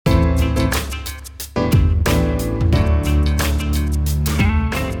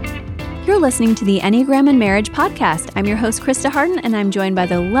listening to the Enneagram and Marriage podcast. I'm your host, Krista Harden, and I'm joined by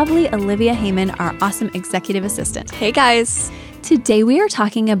the lovely Olivia Heyman, our awesome executive assistant. Hey, guys. Today, we are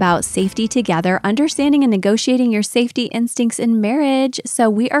talking about safety together, understanding and negotiating your safety instincts in marriage.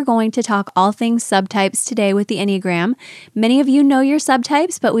 So we are going to talk all things subtypes today with the Enneagram. Many of you know your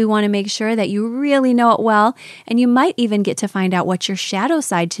subtypes, but we want to make sure that you really know it well. And you might even get to find out what's your shadow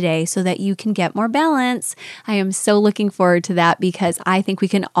side today so that you can get more balance. I am so looking forward to that because I think we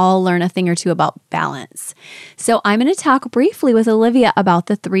can all learn a thing or two about balance. So I'm going to talk briefly with Olivia about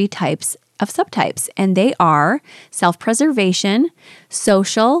the 3 types of subtypes, and they are self-preservation,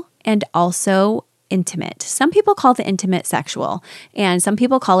 social, and also intimate. Some people call the intimate sexual, and some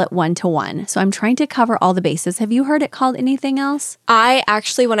people call it one-to-one. So I'm trying to cover all the bases. Have you heard it called anything else? I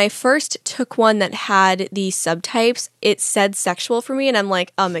actually, when I first took one that had the subtypes, it said sexual for me, and I'm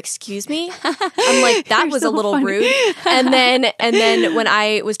like, excuse me? I'm like, that was so a little funny. rude. And then when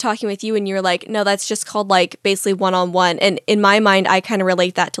I was talking with you and you're like, no, that's just called like basically one-on-one. And in my mind, I kind of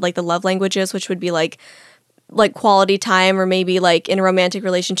relate that to like the love languages, which would be like quality time, or maybe like in a romantic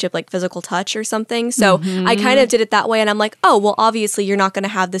relationship, like physical touch or something. So I kind of did it that way. And I'm like, oh, well, obviously you're not going to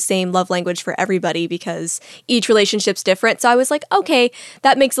have the same love language for everybody because each relationship's different. So I was like, okay,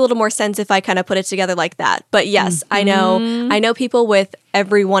 that makes a little more sense if I kind of put it together like that. But yes, I know people with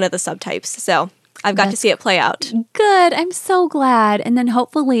every one of the subtypes. So I've got to see it play out. Good. I'm so glad. And then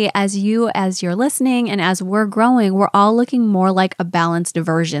hopefully as you're listening and as we're growing, we're all looking more like a balanced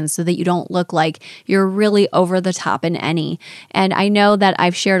version so that you don't look like you're really over the top in any. And I know that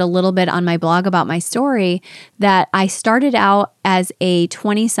I've shared a little bit on my blog about my story that I started out as a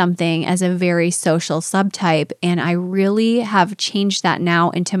 20-something as a very social subtype. And I really have changed that now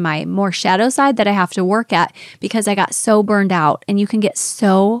into my more shadow side that I have to work at because I got so burned out. And you can get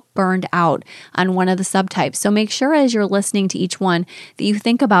so burned out on one of the subtypes. So make sure as you're listening to each one that you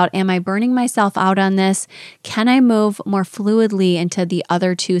think about, am I burning myself out on this? Can I move more fluidly into the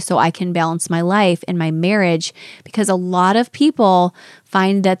other 2 so I can balance my life and my marriage? Because a lot of people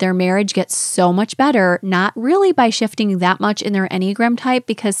find that their marriage gets so much better, not really by shifting that much in their Enneagram type,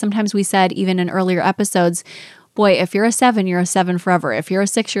 because sometimes we said even in earlier episodes, boy, if you're a 7, you're a 7 forever. If you're a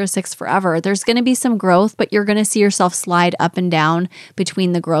 6, you're a 6 forever. There's going to be some growth, but you're going to see yourself slide up and down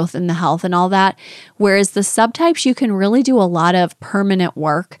between the growth and the health and all that. Whereas the subtypes, you can really do a lot of permanent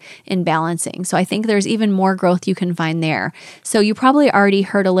work in balancing. So I think there's even more growth you can find there. So you probably already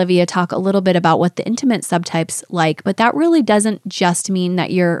heard Olivia talk a little bit about what the intimate subtypes like, but that really doesn't just mean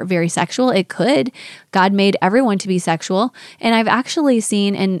that you're very sexual. It could. God made everyone to be sexual. And I've actually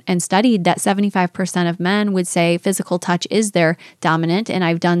seen and studied that 75% of men would say physical touch is their dominant. And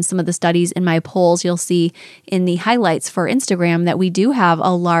I've done some of the studies in my polls. You'll see in the highlights for Instagram that we do have a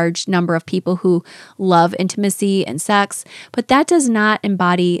large number of people who love intimacy and sex, but that does not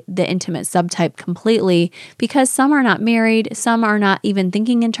embody the intimate subtype completely because some are not married, some are not even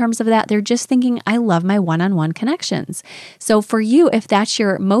thinking in terms of that. They're just thinking, I love my one-on-one connections. So for you, if that's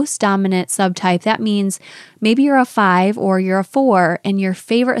your most dominant subtype, that means maybe you're a 5 or you're a 4, and your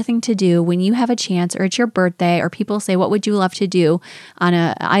favorite thing to do when you have a chance or it's your birthday or people say, what would you love to do on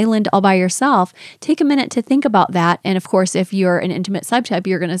an island all by yourself? Take a minute to think about that. And of course, if you're an intimate subtype,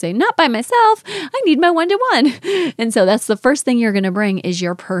 you're going to say, not by myself. I need my one-to-one. And so that's the first thing you're going to bring is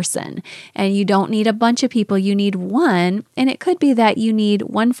your person. And you don't need a bunch of people. You need one. And it could be that you need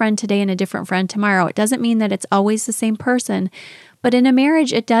one friend today and a different friend tomorrow. It doesn't mean that it's always the same person. But in a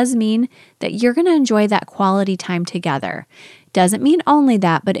marriage, it does mean that you're going to enjoy that quality time together. Doesn't mean only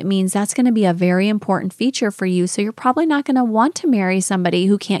that, but it means that's going to be a very important feature for you. So you're probably not going to want to marry somebody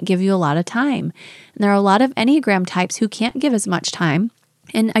who can't give you a lot of time. And there are a lot of Enneagram types who can't give as much time.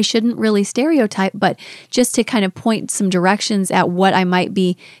 And I shouldn't really stereotype, but just to kind of point some directions at what I might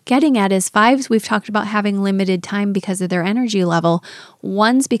be getting at is 5s, we've talked about having limited time because of their energy level.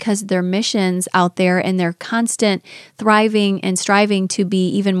 1s because of their missions out there and their constant thriving and striving to be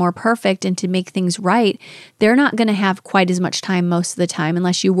even more perfect and to make things right. They're not going to have quite as much time most of the time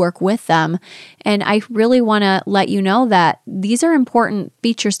unless you work with them. And I really want to let you know that these are important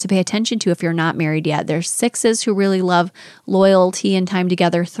features to pay attention to if you're not married yet. There's 6s who really love loyalty and time together.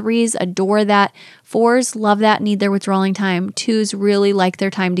 3s adore that. 4s love that, need their withdrawing time. 2s really like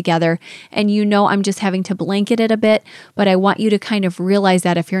their time together. And you know I'm just having to blanket it a bit, but I want you to kind of realize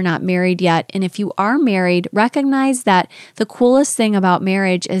that if you're not married yet. And if you are married, recognize that the coolest thing about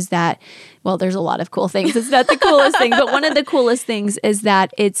marriage is that, well, there's a lot of cool things. It's not the coolest thing, but one of the coolest things is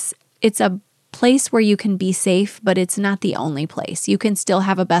that it's a place where you can be safe, but it's not the only place. You can still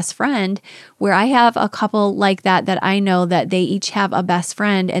have a best friend, where I have a couple like that I know that they each have a best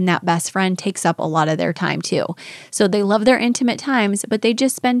friend, and that best friend takes up a lot of their time too. So they love their intimate times, but they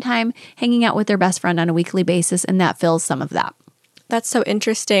just spend time hanging out with their best friend on a weekly basis, and that fills some of that. That's so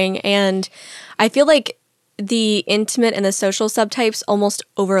interesting. And I feel like the intimate and the social subtypes almost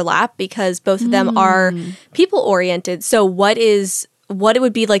overlap because both of them are people oriented. So what it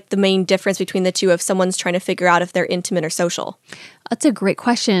would be like the main difference between the two if someone's trying to figure out if they're intimate or social? That's a great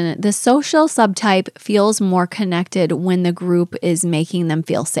question. The social subtype feels more connected when the group is making them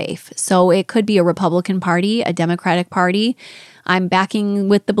feel safe. So it could be a Republican Party, a Democratic Party. I'm backing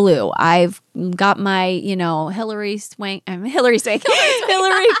with the blue. I've got my, Hillary Swank. I'm Hillary Swank.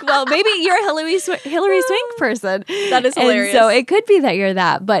 Hillary. Well, maybe you're a Hillary Swank person. That is hilarious. And so it could be that you're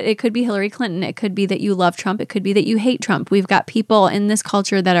that, but it could be Hillary Clinton. It could be that you love Trump. It could be that you hate Trump. We've got people in this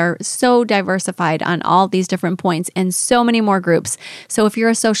culture that are so diversified on all these different points and so many more groups. So if you're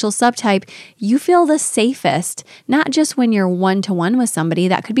a social subtype, you feel the safest, not just when you're one-to-one with somebody.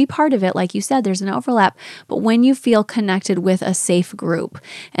 That could be part of it. Like you said, there's an overlap, but when you feel connected with a safe group,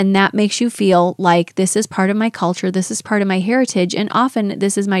 and that makes you feel like this is part of my culture, this is part of my heritage, and often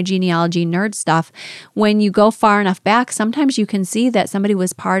this is my genealogy nerd stuff. When you go far enough back, sometimes you can see that somebody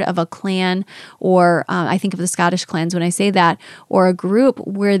was part of a clan, or I think of the Scottish clans when I say that, or a group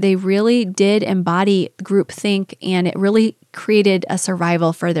where they really did embody groupthink, and it really created a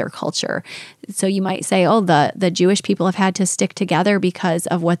survival for their culture. So you might say, oh, the Jewish people have had to stick together because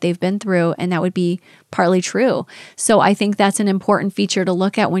of what they've been through, and that would be partly true. So I think that's an important feature to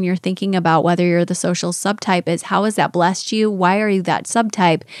look at when you're thinking about whether you're the social subtype, is how has that blessed you? Why are you that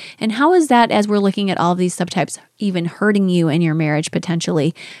subtype? And how is that, as we're looking at all of these subtypes, even hurting you in your marriage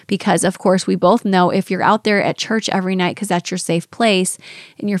potentially? Because of course, we both know if you're out there at church every night because that's your safe place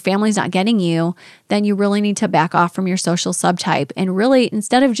and your family's not getting you, then you really need to back off from your social subtype. And really,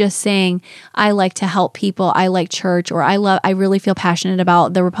 instead of just saying, I like to help people, I like church, or I really feel passionate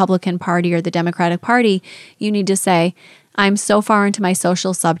about the Republican Party or the Democratic Party, you need to say, I'm so far into my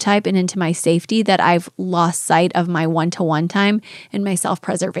social subtype and into my safety that I've lost sight of my one-to-one time and my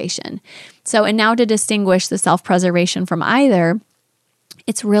self-preservation. So, and now to distinguish the self-preservation from either,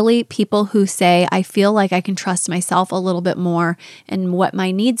 it's really people who say, I feel like I can trust myself a little bit more and what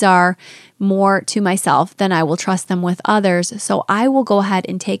my needs are more to myself than I will trust them with others. So I will go ahead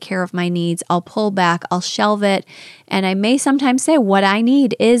and take care of my needs. I'll pull back, I'll shelve it. And I may sometimes say what I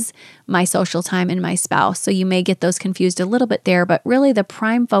need is my social time and my spouse. So you may get those confused a little bit there, but really the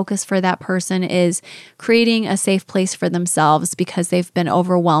prime focus for that person is creating a safe place for themselves because they've been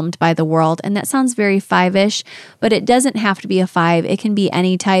overwhelmed by the world. And that sounds very 5-ish, but it doesn't have to be a 5. It can be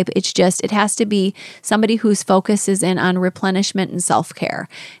any type. It's just, it has to be somebody whose focus is in on replenishment and self-care.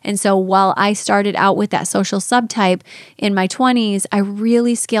 And so while I started out with that social subtype in my 20s, I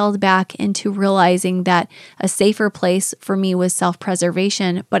really scaled back into realizing that a safer place for me was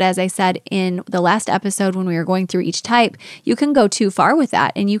self-preservation. But as I said in the last episode when we were going through each type, you can go too far with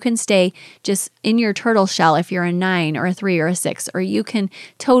that and you can stay just in your turtle shell if you're a 9 or a 3 or a 6, or you can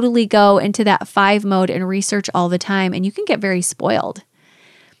totally go into that 5 mode and research all the time, and you can get very spoiled.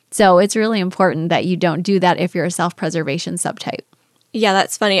 So it's really important that you don't do that if you're a self-preservation subtype. Yeah,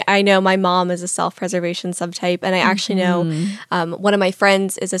 that's funny. I know my mom is a self-preservation subtype, and I actually know one of my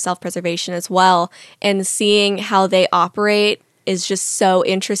friends is a self-preservation as well. And seeing how they operate is just so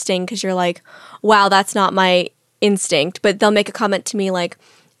interesting because you're like, wow, that's not my instinct. But they'll make a comment to me like,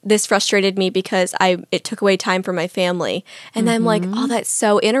 this frustrated me because it took away time from my family. And I'm like, oh, that's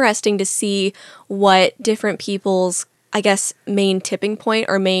so interesting to see what different people's, I guess, main tipping point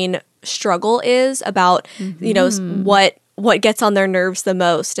or main struggle is about, what gets on their nerves the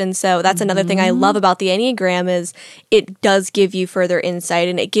most. And so that's another thing I love about the Enneagram is it does give you further insight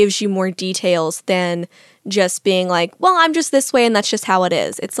and it gives you more details than just being like, well, I'm just this way and that's just how it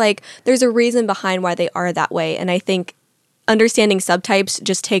is. It's like there's a reason behind why they are that way. And I think understanding subtypes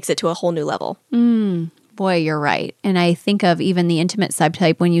just takes it to a whole new level. Boy, you're right. And I think of even the intimate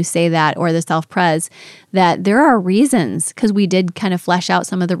subtype when you say that, or the self-pres, that there are reasons, because we did kind of flesh out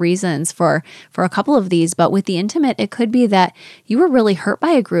some of the reasons for a couple of these. But with the intimate, it could be that you were really hurt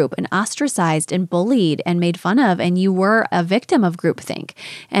by a group and ostracized and bullied and made fun of, and you were a victim of groupthink.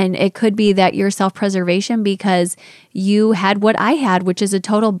 And it could be that your self-preservation because you had what I had, which is a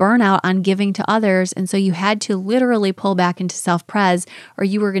total burnout on giving to others. And so you had to literally pull back into self-pres or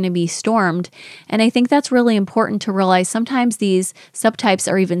you were going to be stormed. And I think that's that's really important to realize. Sometimes these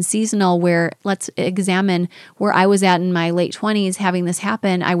subtypes are even seasonal, where let's examine where I was at in my late 20s having this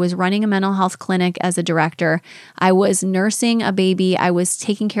happen. I was running a mental health clinic as a director. I was nursing a baby. I was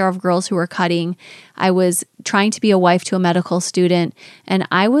taking care of girls who were cutting. I was trying to be a wife to a medical student, and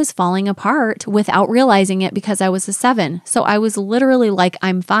I was falling apart without realizing it because I was a 7. So I was literally like,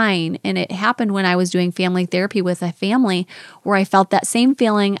 I'm fine. And it happened when I was doing family therapy with a family where I felt that same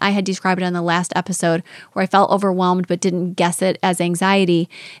feeling I had described on the last episode, where I felt overwhelmed but didn't guess it as anxiety.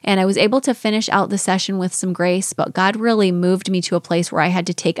 And I was able to finish out the session with some grace, but God really moved me to a place where I had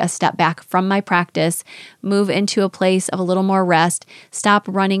to take a step back from my practice, move into a place of a little more rest, stop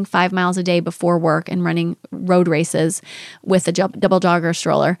running 5 miles a day before work and running road races with a double jogger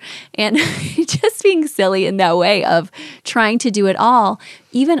stroller, and just being silly in that way of trying to do it all,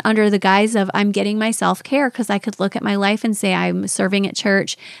 even under the guise of I'm getting my self-care, because I could look at my life and say I'm serving at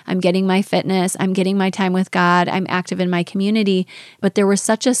church, I'm getting my fitness, I'm getting my time with God, I'm active in my community. But there was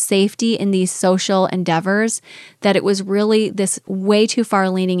such a safety in these social endeavors that it was really this way too far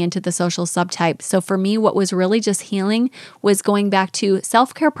leaning into the social subtype. So for me, what was really just healing was going back to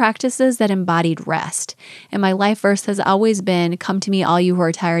self-care practices that embodied rest. And my life verse has always been, come to me, all you who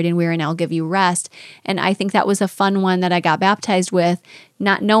are tired and weary, and I'll give you rest. And I think that was a fun one that I got baptized with,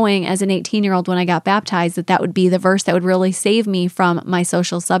 not knowing as an 18-year-old when I got baptized that that would be the verse that would really save me from my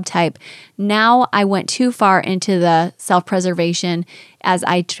social subtype. Now I went too far into the self-preservation as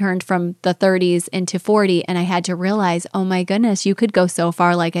I turned from the 30s into 40, and I had to realize, oh my goodness, you could go so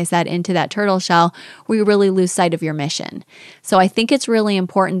far, like I said, into that turtle shell where you really lose sight of your mission. So I think it's really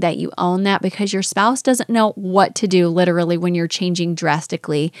important that you own that, because your spouse doesn't know what to do literally when you're changing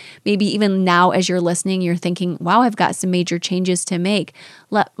drastically. Maybe even now as you're listening, you're thinking, wow, I've got some major changes to make.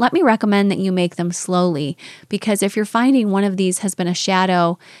 Let me recommend that you make them slowly, because if you're finding one of these has been a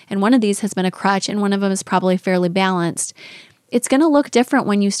shadow and one of these has been a crutch and one of them is probably fairly balanced, it's going to look different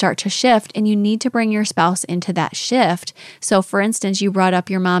when you start to shift, and you need to bring your spouse into that shift. So for instance, you brought up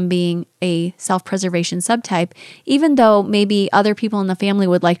your mom being a self-preservation subtype. Even though maybe other people in the family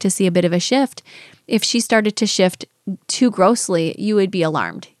would like to see a bit of a shift, if she started to shift too grossly, you would be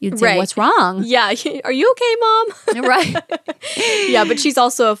alarmed. You'd say, what's wrong? Yeah. Are you okay, Mom? Right. Yeah, but she's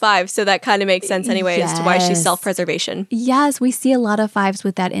also a 5, so that kind of makes sense anyway as to why she's self-preservation. Yes, we see a lot of 5s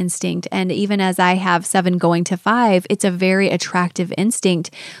with that instinct. And even as I have 7 going to 5, it's a very attractive instinct.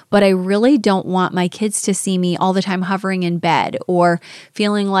 But I really don't want my kids to see me all the time hovering in bed or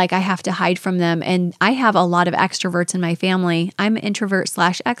feeling like I have to hide from them. And I have a lot of extroverts in my family. I'm introvert /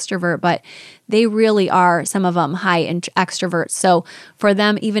 extrovert, but they really are, some of them, high extroverts. So for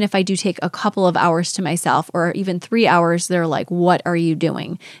them, even if I do take a couple of hours to myself or even 3 hours, they're like, what are you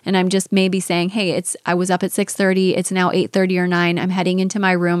doing? And I'm just maybe saying, hey, I was up at 6:30. It's now 8:30 or 9. I'm heading into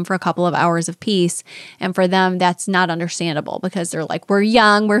my room for a couple of hours of peace. And for them, that's not understandable, because they're like, we're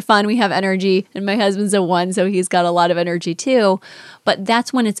young, we're fun, we have energy. And my husband's a 1, so he's got a lot of energy too. But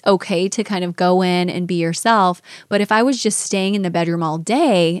that's when it's okay to kind of go in and be yourself. But if I was just staying in the bedroom all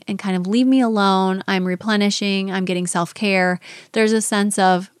day and kind of leave me alone, I'm replenishing, I'm getting self-care, there's a sense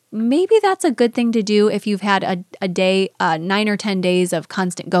of maybe that's a good thing to do if you've had a day, 9 or 10 days of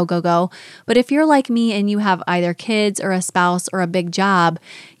constant go, go, go. But if you're like me and you have either kids or a spouse or a big job,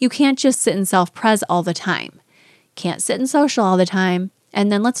 you can't just sit in self-pres all the time. Can't sit in social all the time. And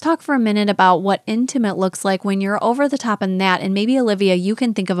then let's talk for a minute about what intimate looks like when you're over the top in that. And maybe, Olivia, you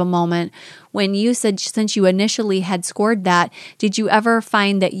can think of a moment when you said, since you initially had scored that, did you ever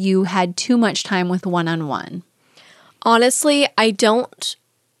find that you had too much time with one-on-one? Honestly, I don't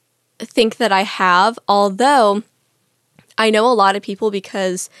think that I have, although I know a lot of people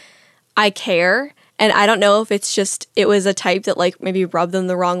because I care. And I don't know if it's just, it was a type that like maybe rubbed them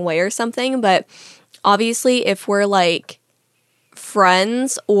the wrong way or something. But obviously, if we're like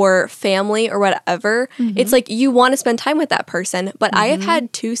friends or family or whatever, it's like you want to spend time with that person. But I have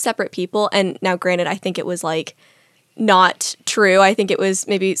had 2 separate people, and now granted, I think it was like not true. I think it was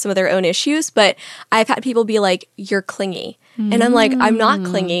maybe some of their own issues, but I've had people be like, you're clingy. And I'm like, I'm not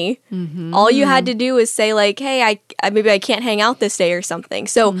clingy. All you had to do is say like, hey, maybe I can't hang out this day or something.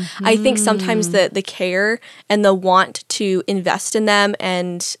 So I think sometimes the care and the want to invest in them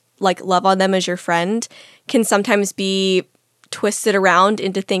and like love on them as your friend can sometimes be twisted around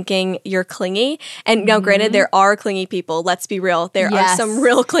into thinking you're clingy. And now granted, there are clingy people. Let's be real. There are some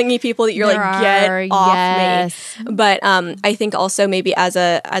real clingy people that you're get off me. But I think also maybe as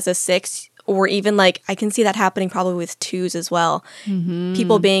a 6, or even like I can see that happening probably with 2s as well.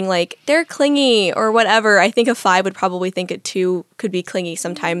 People being like, they're clingy or whatever. I think a 5 would probably think a 2 could be clingy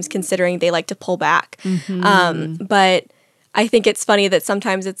sometimes, considering they like to pull back. But I think it's funny that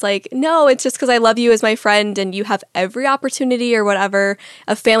sometimes it's like, no, it's just because I love you as my friend and you have every opportunity or whatever.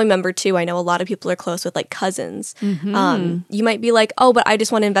 A family member too. I know a lot of people are close with like cousins. You might be like, oh, but I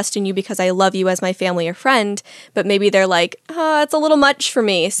just want to invest in you because I love you as my family or friend. But maybe they're like, it's a little much for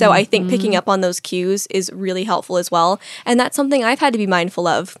me. So I think picking up on those cues is really helpful as well. And that's something I've had to be mindful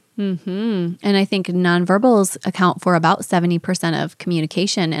of. And I think nonverbals account for about 70% of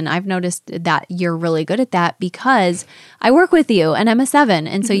communication. And I've noticed that you're really good at that because I work with you and I'm a 7.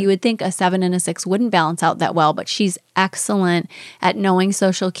 And so you would think a 7 and a 6 wouldn't balance out that well, but she's excellent at knowing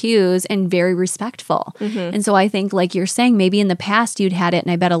social cues and very respectful. And so I think, like you're saying, maybe in the past you'd had it,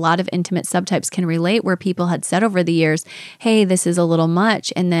 and I bet a lot of intimate subtypes can relate, where people had said over the years, hey, this is a little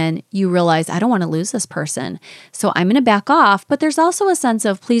much. And then you realize, I don't want to lose this person. So I'm going to back off. But there's also a sense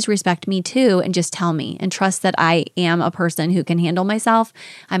of, please respect me too, and just tell me and trust that I am a person who can handle myself.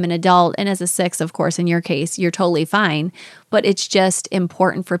 I'm an adult. And as a 6, of course, in your case, you're totally fine. But it's just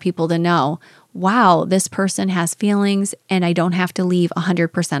important for people to know, wow, this person has feelings and I don't have to leave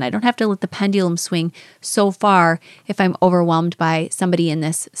 100%. I don't have to let the pendulum swing so far if I'm overwhelmed by somebody in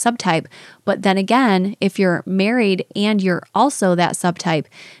this subtype. But then again, if you're married and you're also that subtype,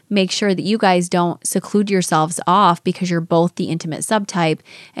 make sure that you guys don't seclude yourselves off because you're both the intimate subtype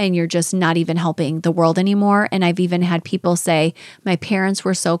and you're just not even helping the world anymore. And I've even had people say, my parents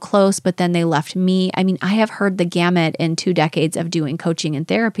were so close, but then they left me. I mean, I have heard the gamut in 2 decades of doing coaching and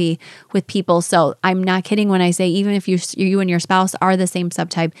therapy with people. So I'm not kidding when I say, even if you and your spouse are the same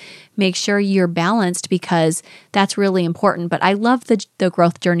subtype, make sure you're balanced because that's really important. But I love the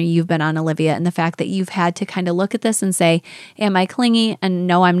growth journey you've been on, Olivia, and the fact that you've had to kind of look at this and say, am I clingy? And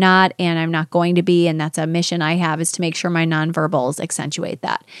no, I'm not, and I'm not going to be. And that's a mission I have, is to make sure my nonverbals accentuate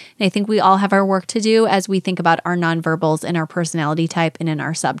that. And I think we all have our work to do as we think about our nonverbals in our personality type and in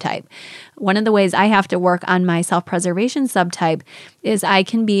our subtype. One of the ways I have to work on my self-preservation subtype is I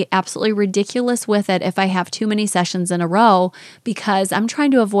can be absolutely ridiculous with it if I have too many sessions in a row, because I'm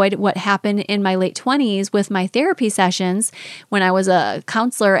trying to avoid what happened in my late 20s with my therapy sessions when I was a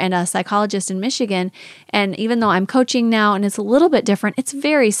counselor and a psychologist in Michigan. And even though I'm coaching now and it's a little bit different, it's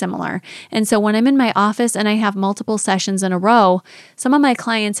very similar. And so when I'm in my office and I have multiple sessions in a row, some of my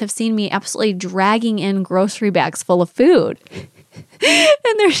clients have seen me absolutely dragging in grocery bags full of food.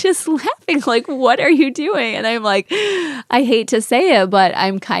 And they're just laughing like, what are you doing? And I'm like, I hate to say it, but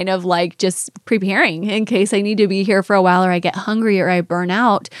I'm kind of like just preparing in case I need to be here for a while, or I get hungry, or I burn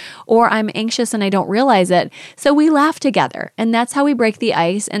out, or I'm anxious and I don't realize it. So we laugh together, and that's how we break the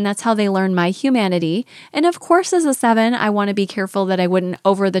ice, and that's how they learn my humanity. And of course, as a 7, I want to be careful that I wouldn't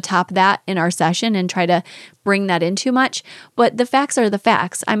over the top that in our session and try to bring that in too much. But the facts are the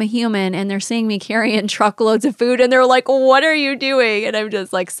facts. I'm a human, and they're seeing me carrying truckloads of food, and they're like, what are you doing? And I'm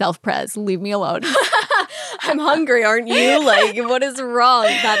just like, self-pres, leave me alone. I'm hungry, aren't you? Like, what is wrong?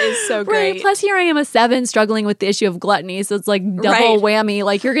 That is so great. Right. Plus, here I am, a 7, struggling with the issue of gluttony. So it's like double whammy.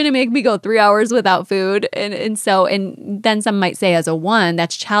 Like, you're going to make me go 3 hours without food. And then some might say as a 1,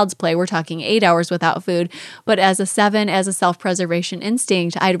 that's child's play. We're talking 8 hours without food. But as a 7, as a self-preservation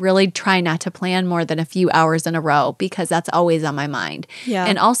instinct, I'd really try not to plan more than a few hours in a row, because that's always on my mind. Yeah.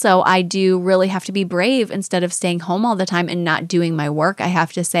 And also, I do really have to be brave. Instead of staying home all the time and not doing my work, I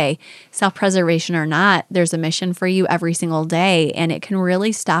have to say, self-preservation or not, there's a mission for you every single day, and it can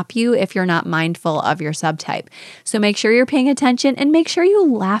really stop you if you're not mindful of your subtype. So make sure you're paying attention, and make sure you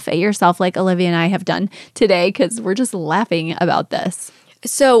laugh at yourself like Olivia and I have done today, because we're just laughing about this.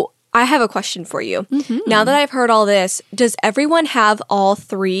 So I have a question for you. Now that I've heard all this, does everyone have all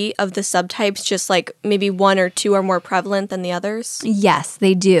 3 of the subtypes, just like maybe 1 or 2 are more prevalent than the others? Yes,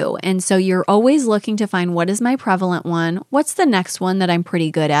 they do. And so you're always looking to find, what is my prevalent one? What's the next one that I'm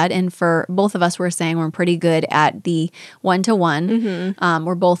pretty good at? And for both of us, we're saying we're pretty good at the 1-to-1.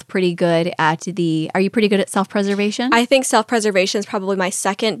 We're both pretty good at are you pretty good at self-preservation? I think self-preservation is probably my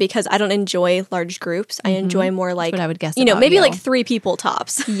second, because I don't enjoy large groups. I enjoy more like, That's what I would guess maybe you. like 3 people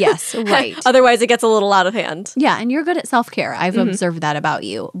tops. Yes. Right. Otherwise, it gets a little out of hand. Yeah, and you're good at self-care. I've observed that about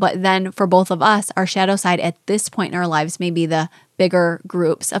you. But then for both of us, our shadow side at this point in our lives may be the bigger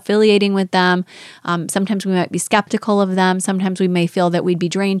groups, affiliating with them. Sometimes we might be skeptical of them. Sometimes we may feel that we'd be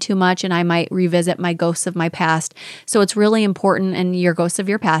drained too much, and I might revisit my ghosts of my past. So it's really important, and your ghosts of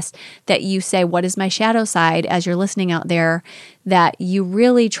your past, that you say, what is my shadow side, as you're listening out there, that you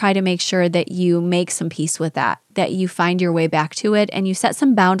really try to make sure that you make some peace with that you find your way back to it, and you set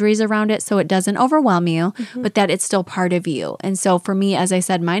some boundaries around it so it doesn't overwhelm you, but that it's still part of you. And so for me, as I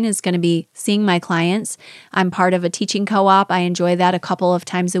said, mine is going to be seeing my clients. I'm part of a teaching co-op. I enjoy enjoy that a couple of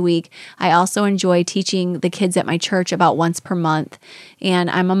times a week. I also enjoy teaching the kids at my church about once per month. And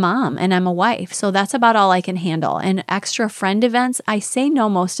I'm a mom and I'm a wife. So that's about all I can handle. And extra friend events, I say no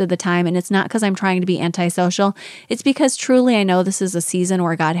most of the time. And it's not because I'm trying to be antisocial. It's because truly I know this is a season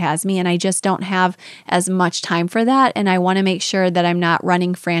where God has me and I just don't have as much time for that. And I want to make sure that I'm not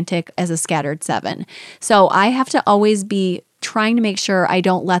running frantic as a scattered seven. So I have to always be trying to make sure I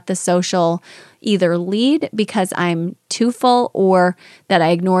don't let the social either lead because I'm too full or that I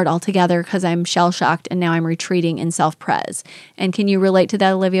ignore it altogether because I'm shell-shocked and now I'm retreating in self-pres. And can you relate to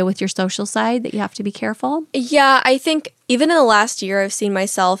that, Olivia, with your social side that you have to be careful? Yeah, I think even in the last year, I've seen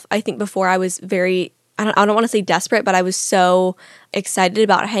myself, I think before I was very, I don't want to say desperate, but I was so excited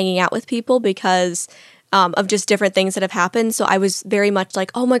about hanging out with people because of just different things that have happened. So I was very much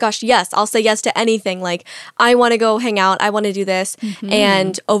like, oh my gosh, yes, I'll say yes to anything. Like, I want to go hang out. I want to do this.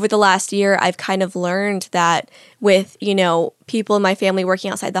 And over the last year, I've kind of learned that with, people in my family working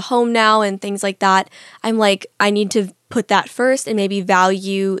outside the home now and things like that, I'm like, I need to put that first and maybe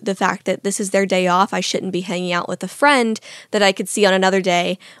value the fact that this is their day off. I shouldn't be hanging out with a friend that I could see on another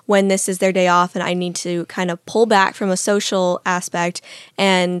day when this is their day off, and I need to kind of pull back from a social aspect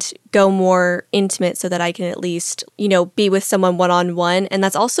and go more intimate so that I can at least, be with someone one-on-one. And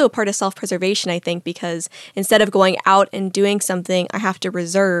that's also a part of self-preservation, I think, because instead of going out and doing something, I have to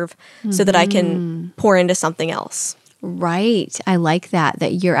reserve so that I can pour into something else. Right. I like that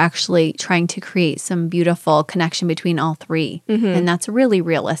you're actually trying to create some beautiful connection between all three. And that's really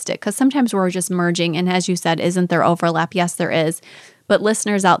realistic because sometimes we're just merging. And as you said, isn't there overlap? Yes, there is. But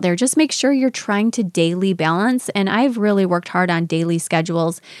listeners out there, just make sure you're trying to daily balance. And I've really worked hard on daily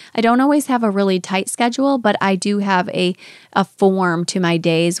schedules. I don't always have a really tight schedule, but I do have a form to my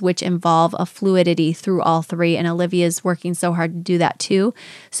days, which involve a fluidity through all three. And Olivia's working so hard to do that too.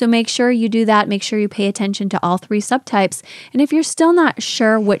 So make sure you do that. Make sure you pay attention to all three subtypes. And if you're still not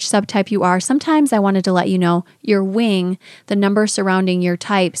sure which subtype you are, sometimes I wanted to let you know your wing, the number surrounding your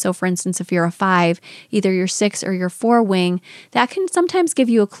type. So for instance, if you're a 5, either your 6 or your 4 wing, that can sometimes give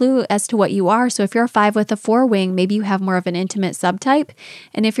you a clue as to what you are. So if you're a 5 with a 4 wing, maybe you have more of an intimate subtype.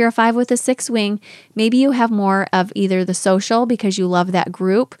 And if you're a 5 with a 6 wing, maybe you have more of either the social because you love that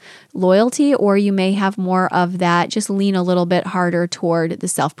group loyalty, or you may have more of that, just lean a little bit harder toward the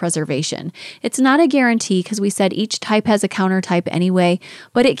self-preservation. It's not a guarantee because we said each type has a counter type anyway,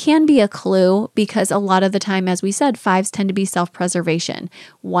 but it can be a clue because a lot of the time, as we said, 5s tend to be self-preservation.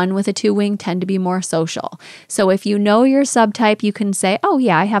 1 with a 2 wing tend to be more social. So if you know your subtype, you can say, oh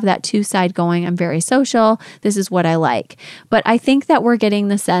yeah, I have that 2 side going. I'm very social. This is what I like. But I think that we're getting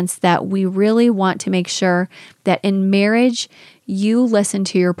the sense that we really want to make sure that in marriage, you listen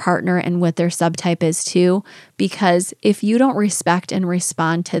to your partner and what their subtype is too, because if you don't respect and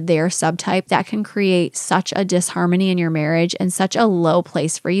respond to their subtype, that can create such a disharmony in your marriage and such a low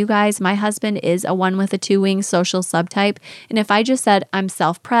place for you guys. My husband is a 1 with a 2 wing social subtype. And if I just said, I'm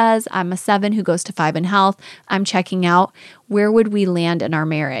self-pres, I'm a 7 who goes to 5 in health, I'm checking out, where would we land in our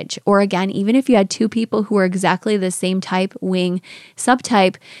marriage? Or again, even if you had 2 people who are exactly the same type, wing,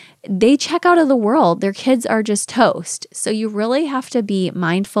 subtype, they check out of the world. Their kids are just toast. So you really have to be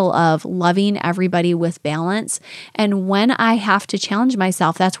mindful of loving everybody with balance. And when I have to challenge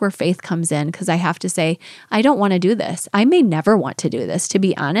myself, that's where faith comes in, because I have to say, I don't want to do this. I may never want to do this, to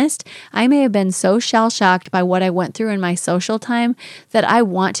be honest. I may have been so shell-shocked by what I went through in my social time that I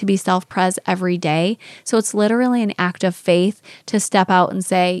want to be self-pres every day. So it's literally an act of faith to step out and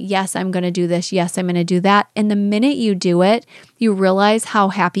say, yes, I'm going to do this. Yes, I'm going to do that. And the minute you do it, you realize how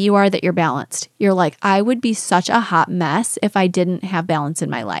happy you are that you're balanced. You're like, I would be such a hot mess if I didn't have balance in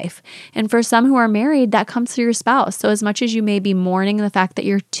my life. And for some who are married, that comes through your spouse. So as much as you may be mourning the fact that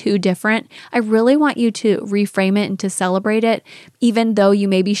you're too different, I really want you to reframe it and to celebrate it, even though you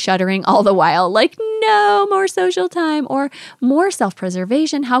may be shuddering all the while, like, no, more social time or more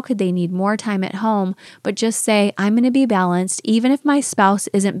self-preservation. How could they need more time at home? But just say, I'm going to be balanced. Even if my spouse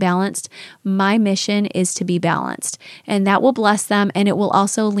isn't balanced, my mission is to be balanced. And that will bless them. And it will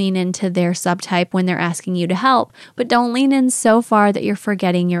also lean into their subtype when they're asking you to help. But don't lean in so far that you're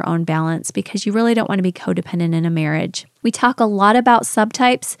forgetting your own balance, because you really don't want to be codependent in a marriage. We talk a lot about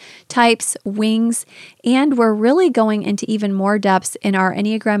subtypes, types, wings, and we're really going into even more depths in our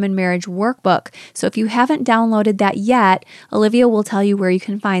Enneagram and Marriage workbook. So if you haven't downloaded that yet, Olivia will tell you where you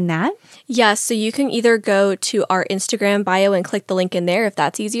can find that. Yes, so you can either go to our Instagram bio and click the link in there if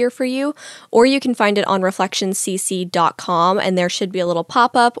that's easier for you, or you can find it on reflectionscc.com and there should be a little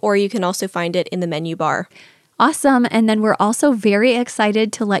pop-up, or you can also find it in the menu bar. Awesome. And then we're also very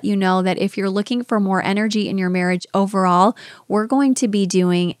excited to let you know that if you're looking for more energy in your marriage overall, we're going to be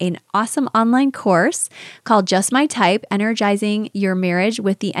doing an awesome online course called Just My Type, Energizing Your Marriage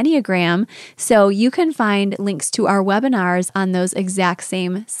with the Enneagram. So you can find links to our webinars on those exact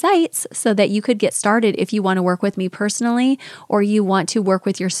same sites so that you could get started if you want to work with me personally, or you want to work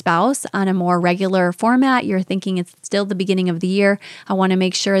with your spouse on a more regular format. You're thinking it's still the beginning of the year. I want to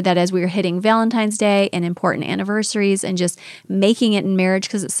make sure that as we're hitting Valentine's Day and important anniversaries and just making it in marriage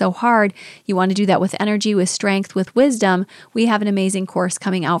because it's so hard, you want to do that with energy, with strength, with wisdom. We have an amazing course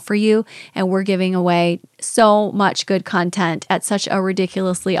coming out for you, and we're giving away so much good content at such a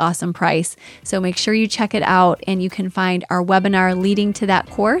ridiculously awesome price. So make sure you check it out, and you can find our webinar leading to that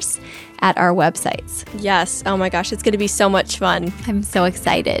course at our websites. Yes. Oh my gosh, it's going to be so much fun. I'm so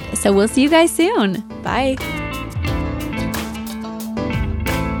excited. So we'll see you guys soon. Bye.